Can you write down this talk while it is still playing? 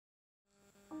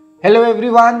Hello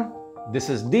everyone, this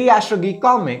is the Astrogeek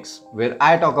Comics where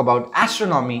I talk about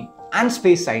astronomy and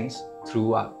space science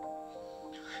through art.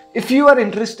 If you are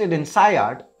interested in sci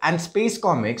art and space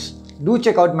comics, do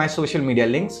check out my social media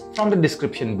links from the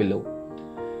description below.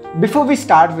 Before we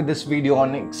start with this video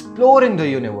on exploring the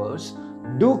universe,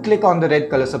 do click on the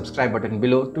red color subscribe button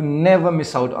below to never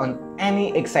miss out on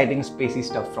any exciting spacey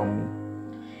stuff from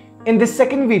me. In this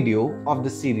second video of the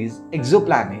series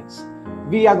Exoplanets,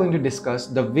 we are going to discuss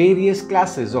the various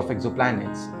classes of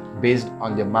exoplanets based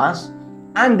on their mass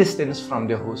and distance from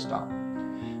their host star.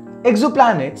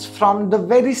 Exoplanets from the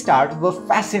very start were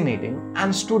fascinating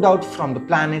and stood out from the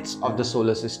planets of the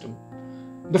solar system.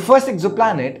 The first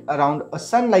exoplanet around a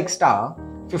sun-like star,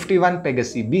 51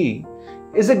 Pegasi b,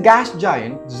 is a gas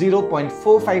giant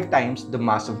 0.45 times the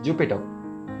mass of Jupiter.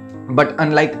 But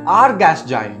unlike our gas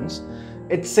giants,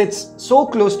 it sits so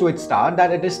close to its star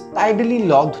that it is tidally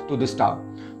locked to the star,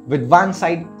 with one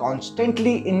side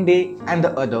constantly in day and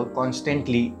the other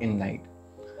constantly in night.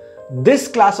 This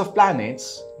class of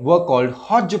planets were called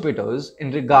hot Jupiters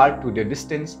in regard to their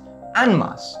distance and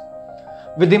mass.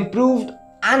 With improved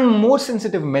and more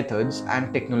sensitive methods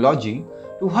and technology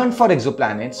to hunt for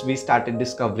exoplanets, we started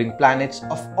discovering planets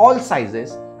of all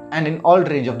sizes and in all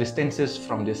range of distances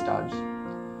from their stars.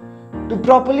 To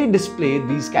properly display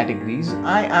these categories,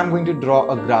 I am going to draw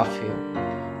a graph here,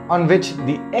 on which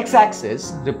the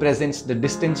x-axis represents the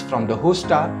distance from the host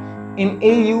star in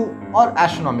AU or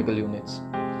astronomical units.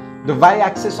 The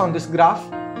y-axis on this graph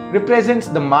represents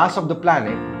the mass of the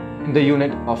planet in the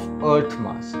unit of Earth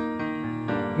mass.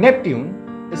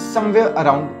 Neptune is somewhere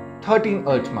around 13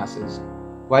 Earth masses,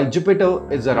 while Jupiter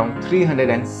is around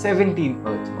 317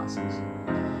 Earth masses.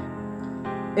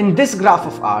 In this graph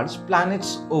of ours,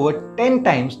 planets over 10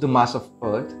 times the mass of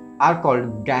Earth are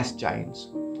called gas giants.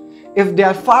 If they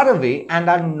are far away and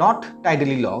are not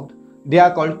tidally locked, they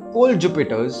are called cold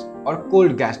Jupiters or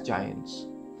cold gas giants.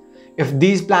 If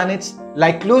these planets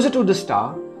lie closer to the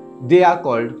star, they are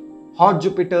called hot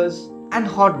Jupiters and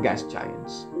hot gas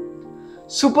giants.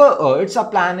 Super Earths are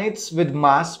planets with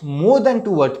mass more than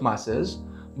 2 Earth masses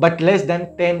but less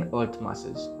than 10 Earth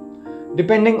masses.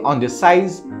 Depending on their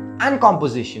size and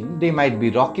composition, they might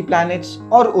be rocky planets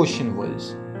or ocean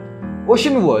worlds.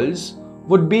 Ocean worlds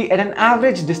would be at an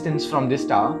average distance from the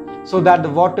star so that the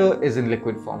water is in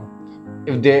liquid form.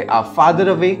 If they are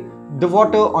farther away, the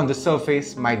water on the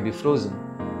surface might be frozen.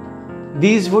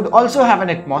 These would also have an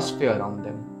atmosphere around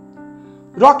them.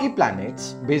 Rocky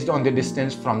planets, based on their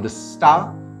distance from the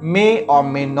star, may or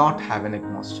may not have an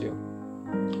atmosphere.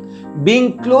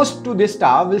 Being close to the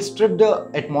star will strip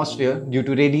the atmosphere due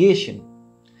to radiation.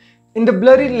 In the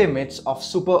blurry limits of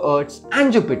super Earths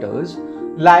and Jupiters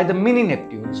lie the mini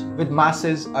Neptunes with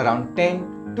masses around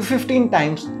 10 to 15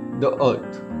 times the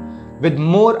Earth, with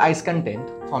more ice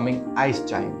content forming ice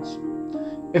giants.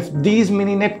 If these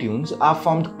mini Neptunes are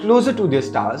formed closer to their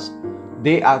stars,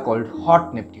 they are called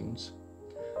hot Neptunes.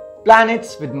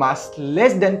 Planets with mass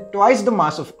less than twice the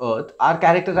mass of Earth are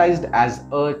characterized as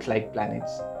Earth-like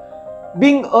planets.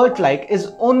 Being Earth-like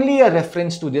is only a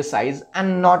reference to their size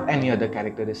and not any other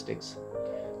characteristics.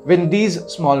 When these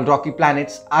small rocky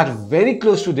planets are very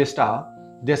close to their star,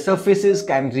 their surfaces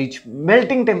can reach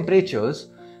melting temperatures,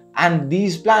 and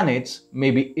these planets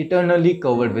may be eternally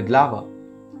covered with lava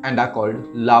and are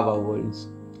called lava worlds.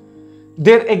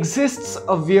 There exists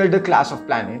a weirder class of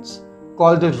planets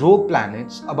called the rogue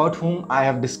planets, about whom I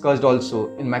have discussed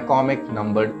also in my comic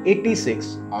numbered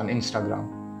 86 on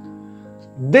Instagram.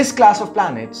 This class of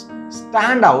planets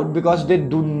stand out because they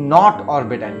do not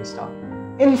orbit any star.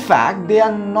 In fact, they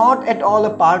are not at all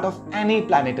a part of any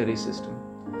planetary system.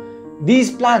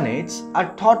 These planets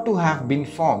are thought to have been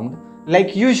formed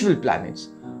like usual planets,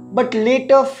 but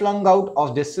later flung out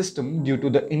of their system due to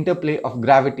the interplay of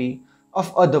gravity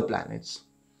of other planets.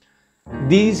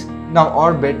 These now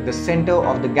orbit the center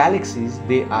of the galaxies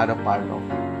they are a part of.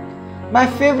 My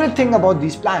favorite thing about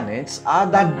these planets are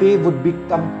that they would be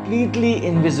completely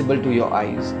invisible to your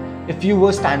eyes if you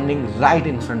were standing right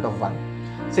in front of one,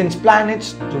 since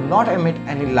planets do not emit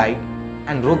any light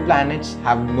and rogue planets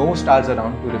have no stars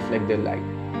around to reflect their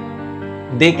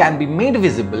light. They can be made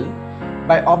visible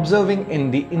by observing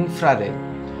in the infrared,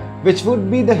 which would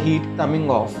be the heat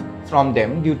coming off from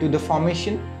them due to the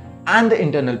formation and the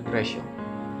internal pressure.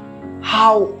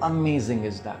 How amazing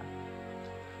is that?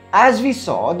 As we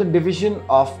saw, the division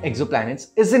of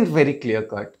exoplanets isn't very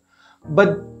clear-cut,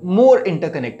 but more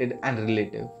interconnected and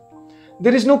relative.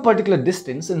 There is no particular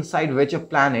distance inside which a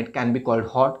planet can be called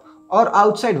hot or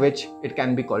outside which it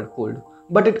can be called cold,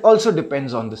 but it also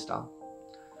depends on the star.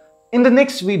 In the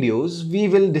next videos, we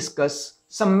will discuss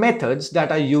some methods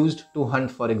that are used to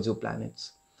hunt for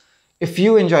exoplanets. If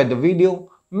you enjoyed the video,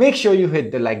 make sure you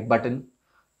hit the like button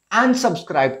and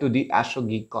subscribe to the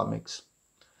Astrogeek Comics.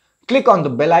 Click on the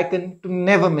bell icon to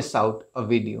never miss out a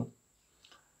video.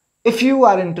 If you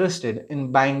are interested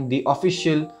in buying the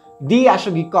official The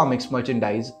Astrogeek Comics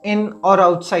merchandise in or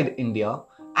outside India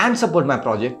and support my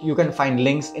project, you can find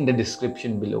links in the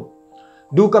description below.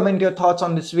 Do comment your thoughts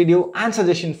on this video and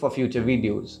suggestions for future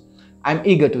videos. I'm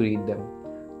eager to read them.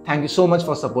 Thank you so much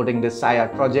for supporting this sci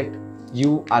art project.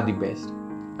 You are the best.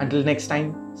 Until next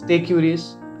time, stay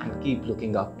curious and keep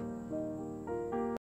looking up.